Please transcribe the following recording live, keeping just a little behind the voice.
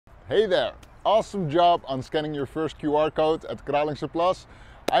Hey there! Awesome job on scanning your first QR code at Kralingseplas.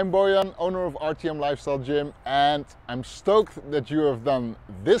 I'm Bojan, owner of RTM Lifestyle Gym, and I'm stoked that you have done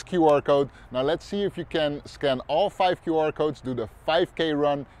this QR code. Now let's see if you can scan all 5 QR codes, do the 5K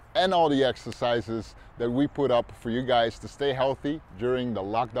run and all the exercises that we put up for you guys to stay healthy during the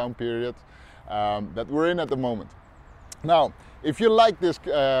lockdown period that we're in at the moment. Now, if you like this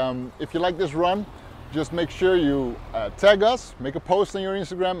run, just make sure you tag us, make a post on your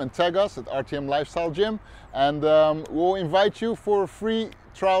Instagram and tag us at RTM Lifestyle Gym, and we'll invite you for a free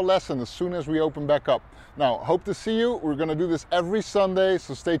trial lesson as soon as we open back up. Now, hope to see you. We're going to do this every Sunday,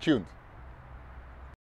 so stay tuned.